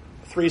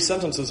 3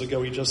 sentences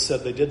ago, he just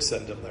said they did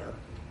send him there.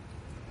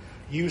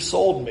 You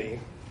sold me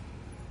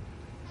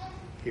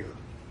here.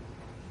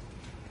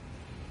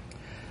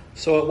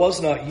 So it was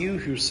not you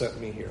who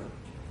sent me here,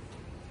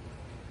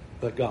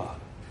 but God.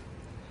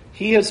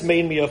 He has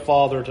made me a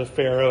father to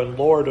Pharaoh and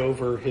lord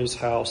over his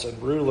house and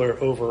ruler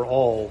over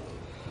all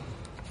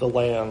the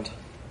land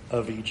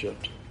of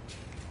Egypt.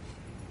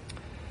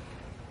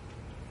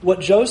 What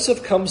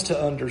Joseph comes to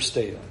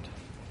understand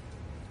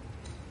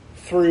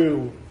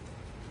through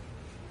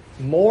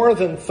more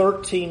than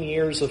 13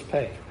 years of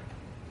pain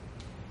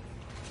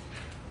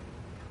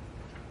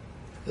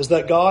is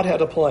that God had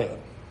a plan,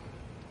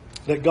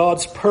 that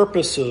God's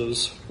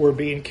purposes were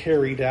being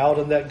carried out,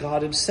 and that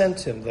God had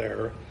sent him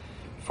there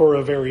for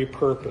a very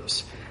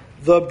purpose.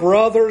 The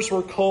brothers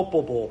were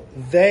culpable.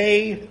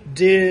 They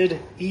did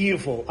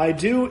evil. I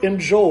do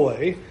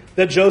enjoy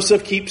that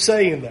Joseph keeps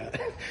saying that.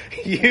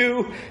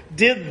 You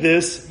did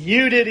this.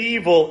 You did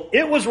evil.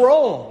 It was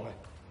wrong.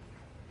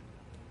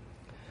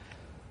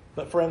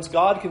 But friends,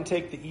 God can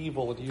take the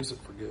evil and use it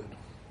for good.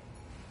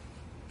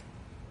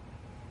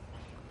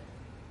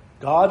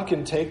 God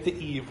can take the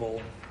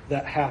evil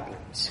that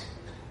happens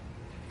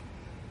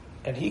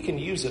and he can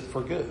use it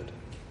for good.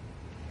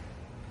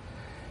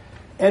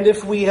 And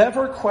if we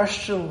ever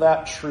question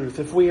that truth,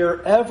 if we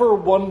are ever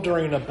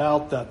wondering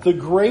about that, the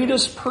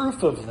greatest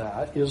proof of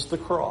that is the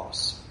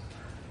cross.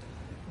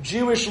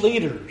 Jewish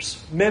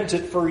leaders meant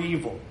it for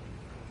evil.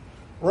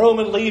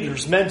 Roman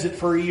leaders meant it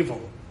for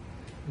evil.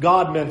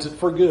 God meant it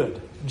for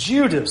good.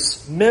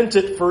 Judas meant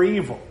it for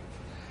evil.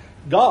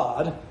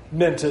 God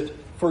meant it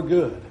for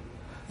good.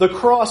 The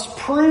cross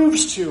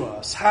proves to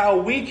us how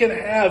we can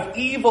have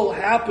evil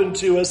happen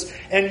to us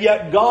and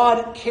yet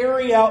God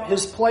carry out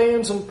his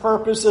plans and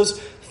purposes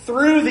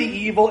through the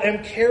evil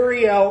and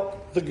carry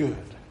out the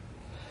good.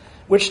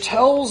 Which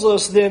tells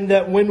us then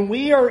that when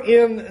we are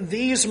in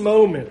these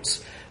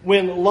moments,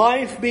 when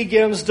life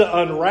begins to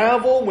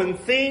unravel, when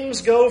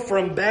things go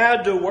from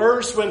bad to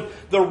worse, when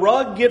the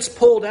rug gets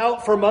pulled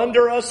out from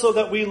under us so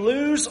that we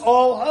lose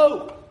all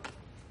hope,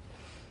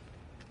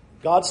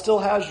 God still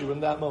has you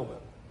in that moment.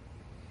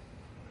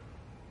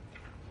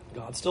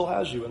 God still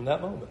has you in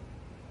that moment.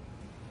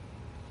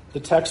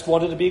 The text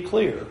wanted to be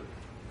clear.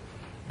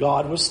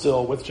 God was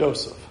still with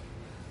Joseph.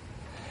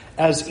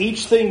 As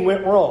each thing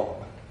went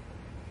wrong,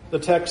 the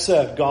text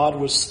said God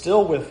was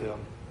still with him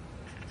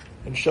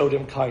and showed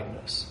him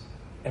kindness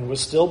and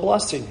was still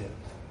blessing him.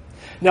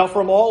 Now,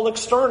 from all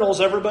externals,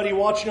 everybody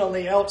watching on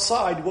the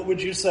outside, what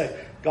would you say?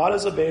 God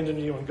has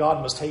abandoned you and God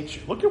must hate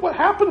you. Look at what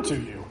happened to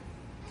you.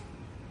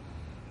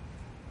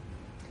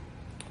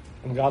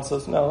 And God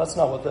says, no, that's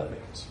not what that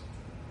means.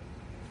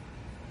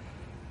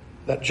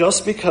 That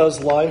just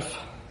because life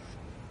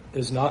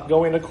is not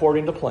going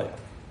according to plan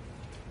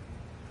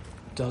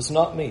does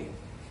not mean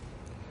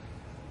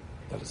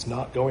that it's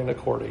not going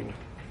according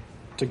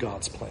to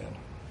God's plan.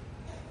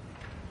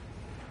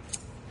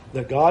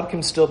 That God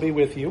can still be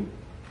with you.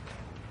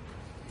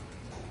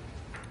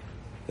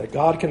 That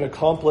God can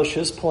accomplish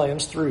his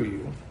plans through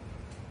you.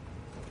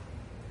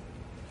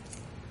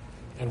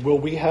 And will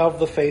we have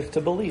the faith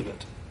to believe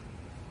it?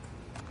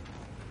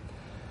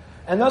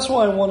 And that's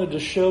why I wanted to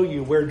show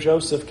you where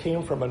Joseph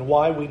came from and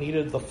why we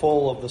needed the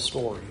full of the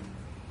story.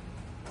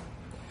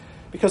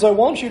 Because I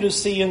want you to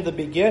see in the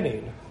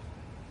beginning,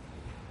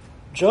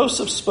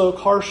 Joseph spoke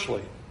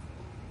harshly,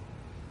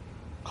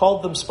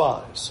 called them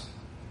spies,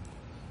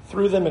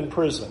 threw them in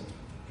prison,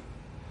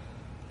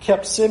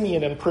 kept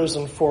Simeon in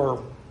prison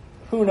for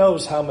who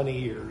knows how many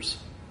years,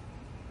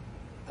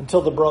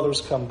 until the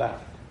brothers come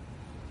back,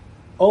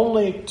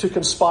 only to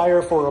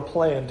conspire for a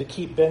plan to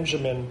keep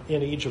Benjamin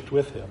in Egypt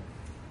with him.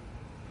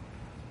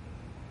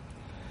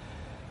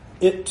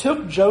 It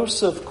took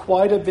Joseph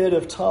quite a bit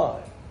of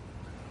time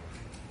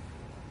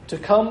to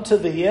come to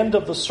the end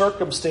of the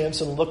circumstance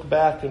and look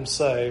back and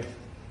say,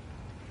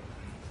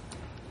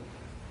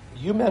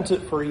 you meant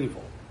it for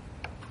evil,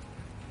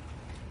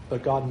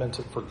 but God meant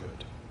it for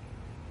good.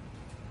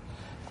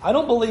 I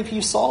don't believe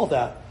he saw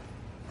that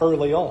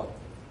early on.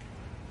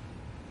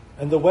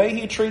 And the way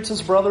he treats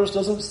his brothers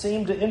doesn't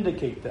seem to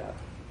indicate that.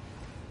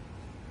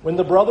 When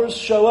the brothers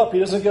show up, he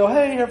doesn't go,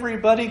 hey,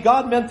 everybody,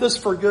 God meant this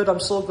for good. I'm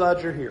so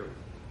glad you're here.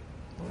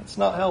 That's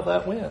not how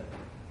that went.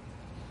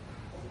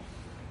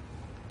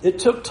 It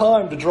took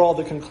time to draw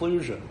the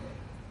conclusion.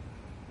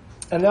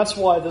 And that's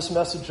why this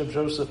message of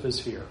Joseph is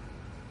here.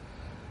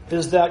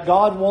 Is that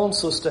God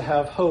wants us to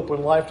have hope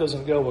when life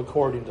doesn't go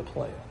according to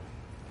plan.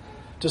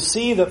 To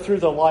see that through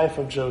the life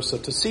of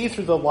Joseph, to see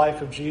through the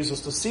life of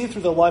Jesus, to see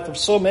through the life of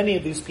so many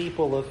of these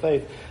people of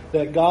faith,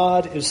 that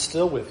God is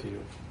still with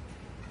you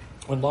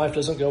when life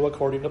doesn't go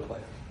according to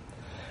plan.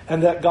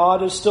 And that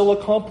God is still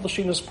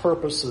accomplishing his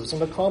purposes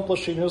and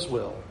accomplishing his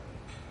will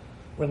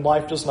when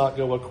life does not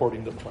go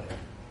according to plan.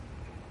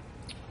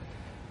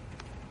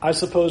 I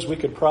suppose we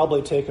could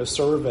probably take a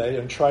survey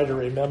and try to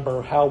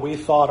remember how we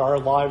thought our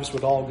lives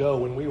would all go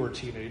when we were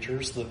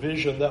teenagers, the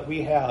vision that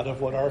we had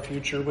of what our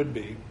future would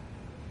be.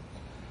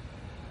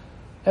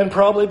 And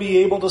probably be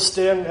able to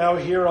stand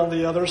out here on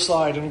the other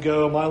side and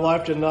go, my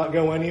life did not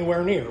go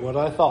anywhere near what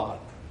I thought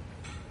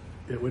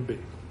it would be.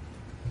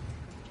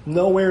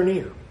 Nowhere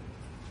near.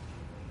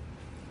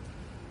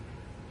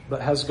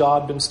 But has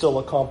God been still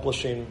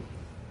accomplishing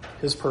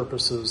his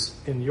purposes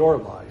in your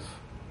life,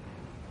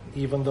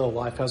 even though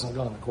life hasn't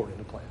gone according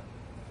to plan?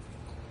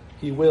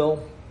 He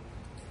will,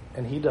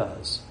 and he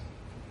does.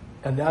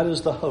 And that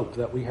is the hope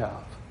that we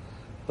have.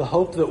 The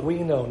hope that we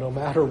know no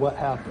matter what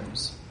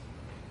happens,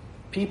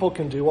 people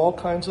can do all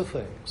kinds of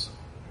things,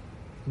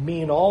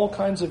 mean all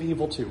kinds of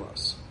evil to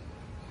us.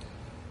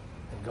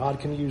 And God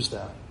can use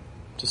that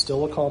to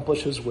still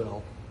accomplish his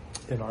will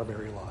in our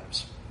very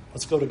lives.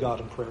 Let's go to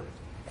God in prayer.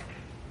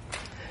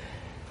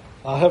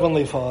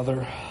 Heavenly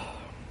Father,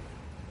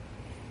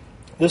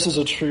 this is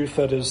a truth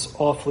that is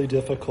awfully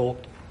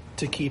difficult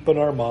to keep in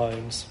our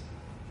minds.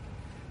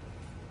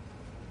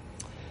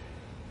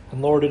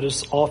 And Lord, it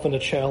is often a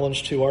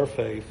challenge to our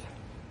faith.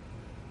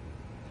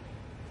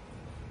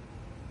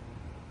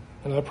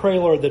 And I pray,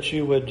 Lord, that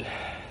you would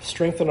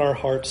strengthen our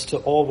hearts to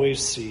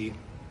always see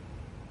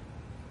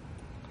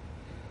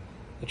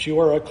that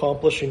you are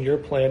accomplishing your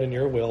plan and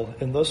your will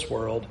in this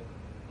world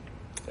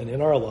and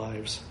in our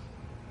lives,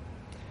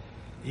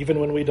 even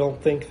when we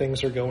don't think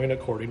things are going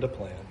according to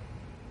plan.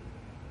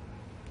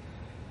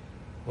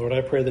 Lord,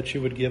 I pray that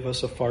you would give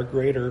us a far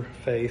greater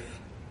faith,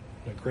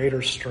 a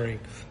greater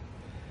strength,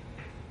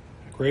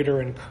 a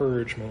greater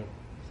encouragement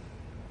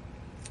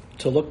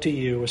to look to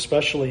you,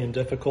 especially in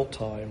difficult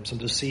times,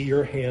 and to see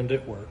your hand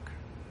at work.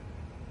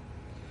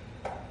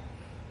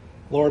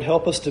 Lord,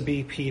 help us to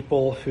be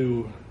people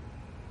who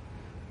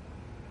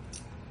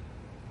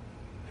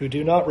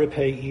do not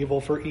repay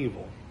evil for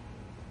evil,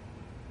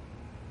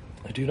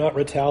 who do not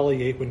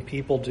retaliate when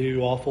people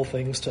do awful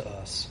things to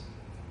us.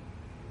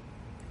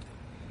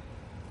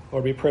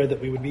 Lord, we pray that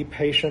we would be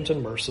patient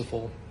and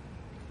merciful.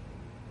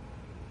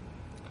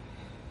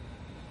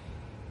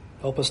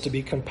 Help us to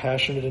be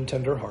compassionate and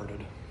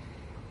tender-hearted.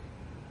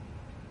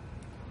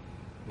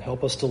 And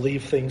help us to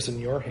leave things in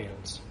your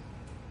hands.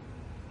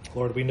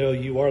 Lord, we know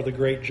you are the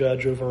great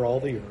judge over all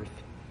the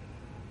earth.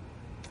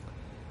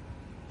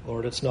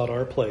 Lord, it's not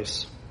our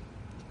place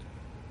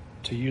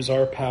to use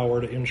our power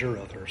to injure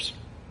others.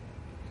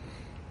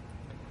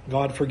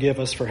 God, forgive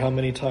us for how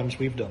many times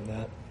we've done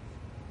that.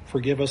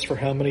 Forgive us for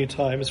how many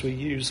times we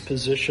use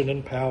position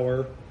and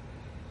power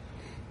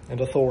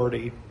and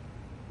authority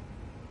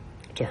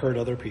to hurt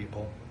other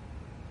people.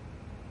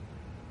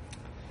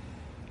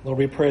 Lord,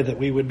 we pray that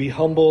we would be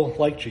humble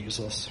like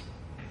Jesus,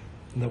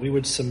 and that we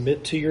would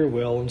submit to your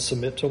will and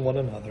submit to one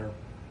another.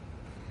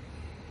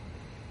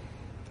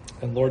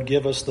 And Lord,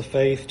 give us the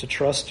faith to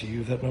trust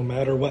you that no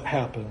matter what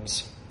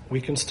happens,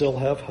 we can still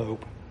have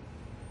hope,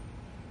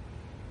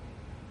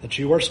 that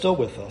you are still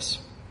with us,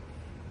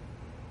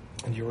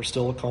 and you are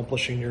still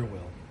accomplishing your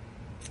will.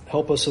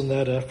 Help us in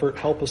that effort.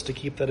 Help us to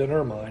keep that in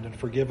our mind, and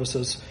forgive us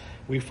as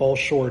we fall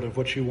short of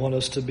what you want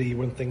us to be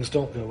when things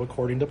don't go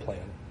according to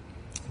plan.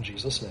 In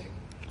Jesus' name,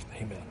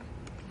 amen.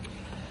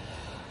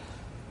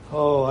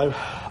 Oh,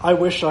 I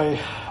wish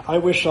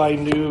I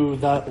knew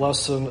that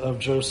lesson of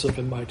Joseph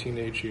in my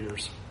teenage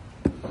years.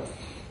 It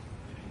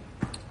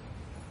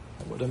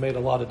would have made a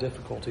lot of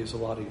difficulties a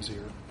lot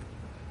easier.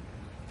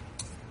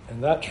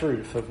 And that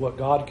truth of what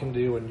God can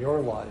do in your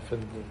life, in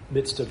the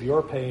midst of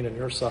your pain and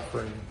your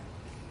suffering,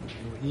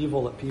 and the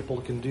evil that people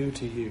can do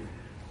to you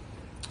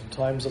in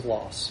times of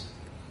loss,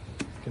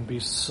 can be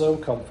so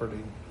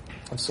comforting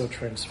and so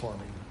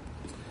transforming.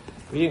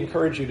 We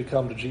encourage you to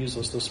come to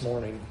Jesus this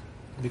morning,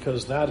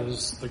 because that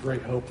is the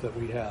great hope that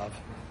we have.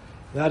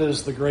 That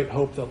is the great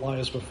hope that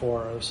lies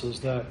before us, is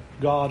that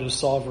God is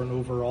sovereign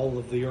over all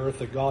of the earth,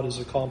 that God is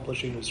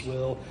accomplishing his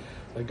will,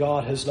 that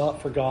God has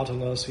not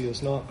forgotten us. He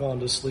has not gone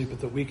to sleep, but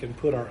that we can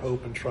put our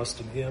hope and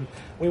trust in Him.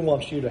 We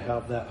want you to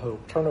have that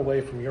hope. Turn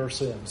away from your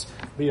sins.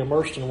 Be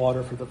immersed in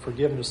water for the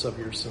forgiveness of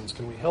your sins.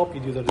 Can we help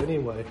you do that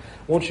anyway?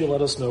 Won't you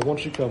let us know?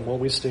 Won't you come while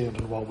we stand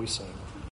and while we sing?